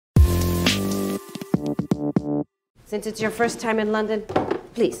Since it's your first time in London,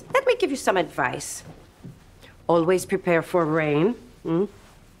 please, let me give you some advice. Always prepare for rain.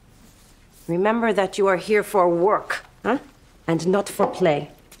 Remember that you are here for work, huh? And not for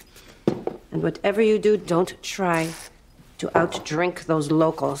play. And whatever you do, don't try to outdrink those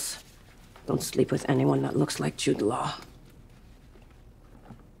locals. Don't sleep with anyone that looks like Jude Law.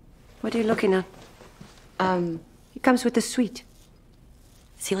 What are you looking at? He comes with a suite.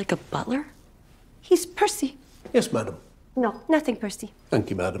 Is he like a butler? He's Percy. Yes, madam. No, nothing, Percy. Thank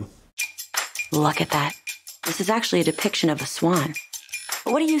you, madam. Look at that. This is actually a depiction of a swan.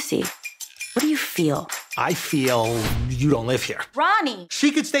 But what do you see? What do you feel? I feel you don't live here. Ronnie!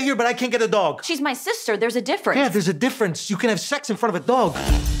 She could stay here, but I can't get a dog. She's my sister. There's a difference. Yeah, there's a difference. You can have sex in front of a dog.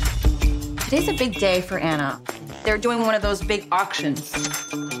 Today's a big day for Anna. They're doing one of those big auctions.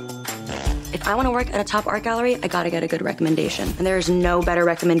 If I want to work at a top art gallery, I gotta get a good recommendation. And there is no better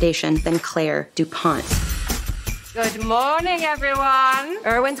recommendation than Claire DuPont. Good morning, everyone.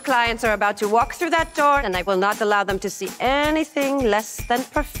 Erwin's clients are about to walk through that door, and I will not allow them to see anything less than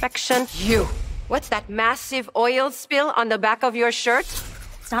perfection. You. What's that massive oil spill on the back of your shirt?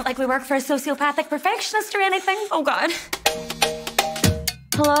 It's not like we work for a sociopathic perfectionist or anything. Oh, God.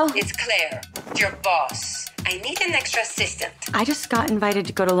 Hello? It's Claire, your boss. I need an extra assistant. I just got invited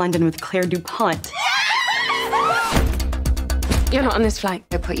to go to London with Claire DuPont. You're not on this flight.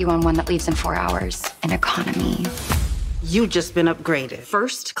 I put you on one that leaves in 4 hours. An economy. You just been upgraded.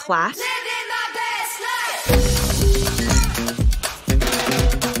 First class?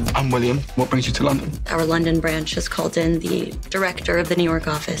 I'm William. What brings you to London? Our London branch has called in the director of the New York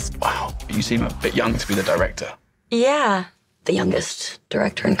office. Wow, you seem a bit young to be the director. Yeah, the youngest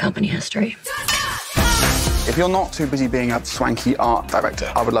director in company history. If you're not too busy being a swanky art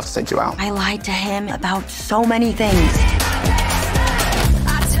director, I would love to take you out. I lied to him about so many things.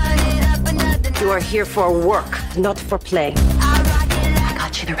 You are here for work, not for play. I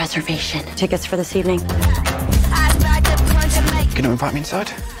got you the reservation. Tickets for this evening. Can you invite me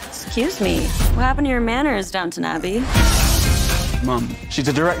inside? Excuse me. What happened to your manners, Downton Abbey? Mum, she's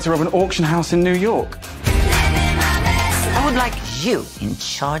the director of an auction house in New York. I would like you in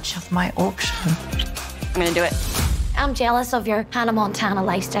charge of my auction. I'm gonna do it. I'm jealous of your Hannah Montana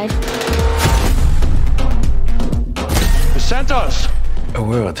lifestyle. Santos! A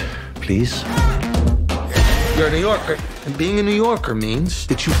word, please. You're a New Yorker, and being a New Yorker means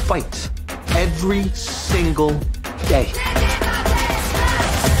that you fight every single day.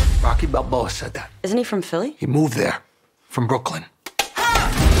 Rocky Balboa said that. Isn't he from Philly? He moved there from Brooklyn.